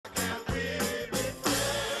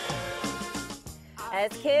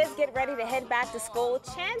As kids get ready to head back to school,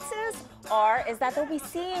 chances are that they'll be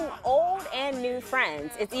seeing old and new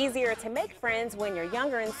friends. It's easier to make friends when you're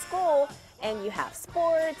younger in school and you have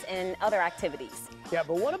sports and other activities. Yeah,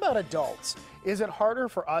 but what about adults? Is it harder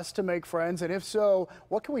for us to make friends? And if so,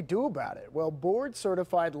 what can we do about it? Well,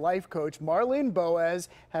 board-certified life coach Marlene Boas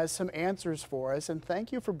has some answers for us. And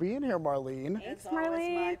thank you for being here, Marlene. Thanks, It's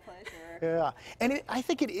Marlene. my pleasure. Yeah, and I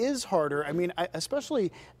think it is harder. I mean,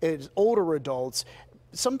 especially as older adults,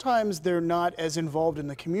 sometimes they're not as involved in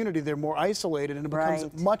the community. They're more isolated, and it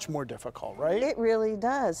becomes much more difficult, right? It really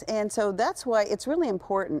does. And so that's why it's really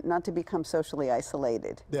important not to become socially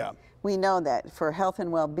isolated. Yeah. We know that for health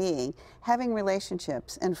and well-being, having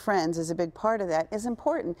relationships and friends is a big part of that, is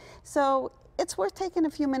important. So it's worth taking a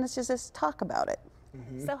few minutes to just talk about it.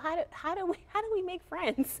 Mm-hmm. So how do we make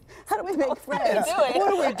friends? How do we make friends? What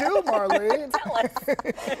do we do, Marlene? Tell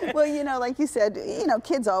us. Well, you know, like you said, you know,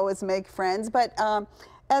 kids always make friends, but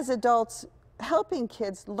as adults, helping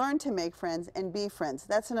kids learn to make friends and be friends,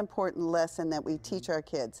 that's an important lesson that we teach our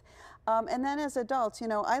kids. And then as adults, you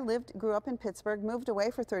know, I grew up in Pittsburgh, moved away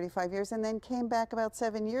for 35 years, and then came back about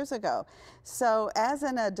 7 years ago. So as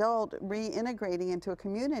an adult reintegrating into a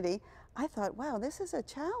community, I thought, wow, this is a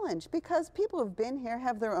challenge because people who've been here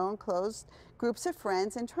have their own closed groups of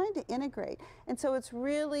friends and trying to integrate. And so it's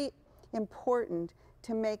really important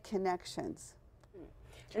to make connections.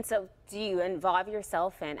 And so do you involve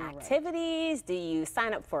yourself in activities? Do you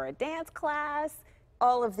sign up for a dance class?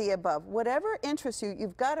 All of the above. Whatever interests you,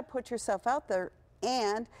 you've got to put yourself out there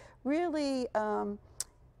and really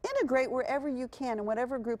integrate wherever you can and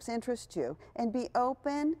whatever groups interest you, and be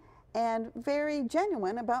open and very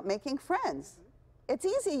genuine about making friends. It's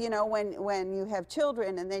easy, you know, when you have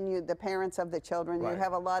children and then the parents of the children, you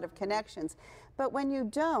have a lot of connections. But when you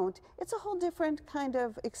don't, it's a whole different kind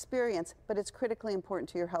of experience, but it's critically important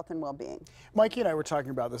to your health and well-being. Mikey and I were talking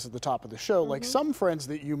about this at the top of the show. Like some friends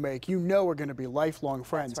that you make, you know are going to be lifelong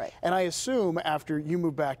friends. That's right. And I assume after you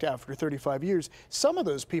moved back after 35 years, some of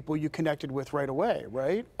those people you connected with right away,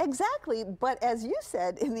 right? Exactly, but as you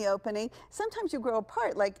said in the opening, sometimes you grow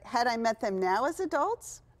apart. Like, had I met them now as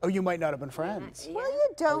adults? Oh, you might not have been friends. Well, you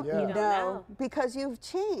don't You don't know because you've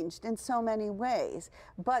changed in so many ways.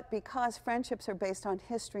 But because friendships are based on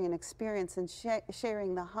history and experience and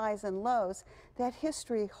sharing the highs and lows, that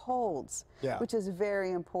history holds, which is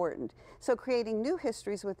very important. So creating new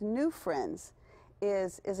histories with new friends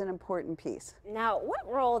is an important piece. Now, what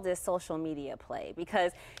role does social media play?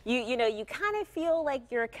 Because you know, you kind of feel like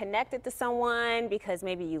you're connected to someone because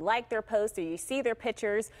maybe you like their posts or you see their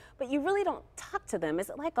pictures, but you really don't talk to them.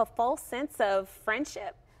 Is it like a false sense of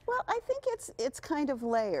friendship? Well, I think it's kind of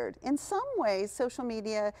layered. In some ways, social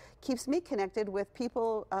media keeps me connected with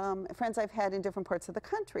people, friends I've had in different parts of the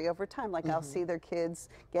country over time. Like I'll see their kids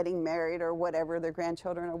getting married or whatever, their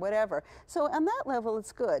grandchildren or whatever. So on that level,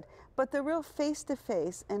 it's good. But the real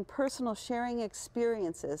face-to-face and personal sharing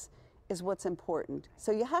experiences is what's important.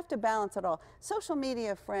 So you have to balance it all. Social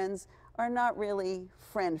media friends are not really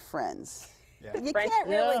friends. Yeah. You can't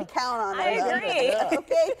really count on them. I agree.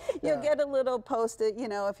 Okay? You'll get a little post-it, you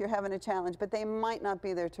know, if you're having a challenge, but they might not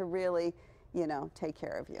be there to really, you know, take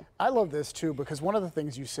care of you. I love this too because one of the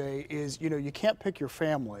things you say is, you know, you can't pick your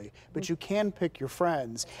family, but you can pick your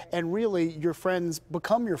friends, and really your friends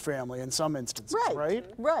become your family in some instances, right?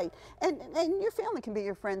 Right. And your family can be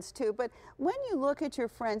your friends too, but when you look at your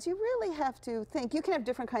friends, you really have to think, you can have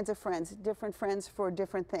different kinds of friends for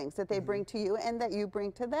different things that they bring to you and that you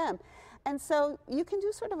bring to them. And so you can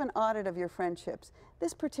do sort of an audit of your friendships.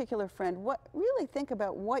 This particular friend, really think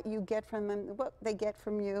about what you get from them, what they get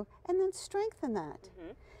from you, and then strengthen that.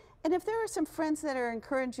 And if there are some friends that are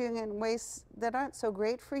encouraging in ways that aren't so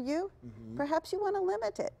great for you, perhaps you want to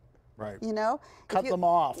limit it. Right. You know? Cut them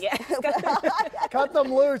off. Yeah. Cut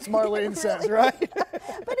them loose, Marlene says, right?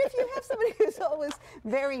 But if you have somebody who's always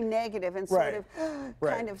very negative and sort of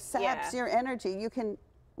kind of saps your energy, you can,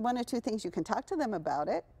 one or two things, you can talk to them about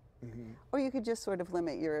it. Or you could just sort of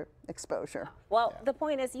limit your exposure. Well, the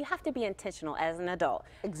point is you have to be intentional as an adult.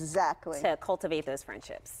 Exactly. To cultivate those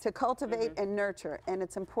friendships. To cultivate and nurture, and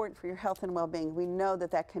it's important for your health and well-being. We know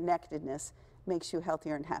that that connectedness makes you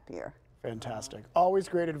healthier and happier. Fantastic. Always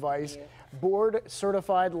great advice.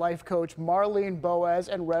 Board-certified life coach Marlene Boas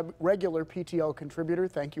and regular PTL contributor,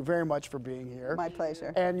 thank you very much for being here. My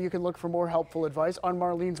pleasure. And you can look for more helpful advice on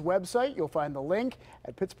Marlene's website. You'll find the link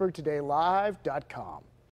at PittsburghTodayLive.com.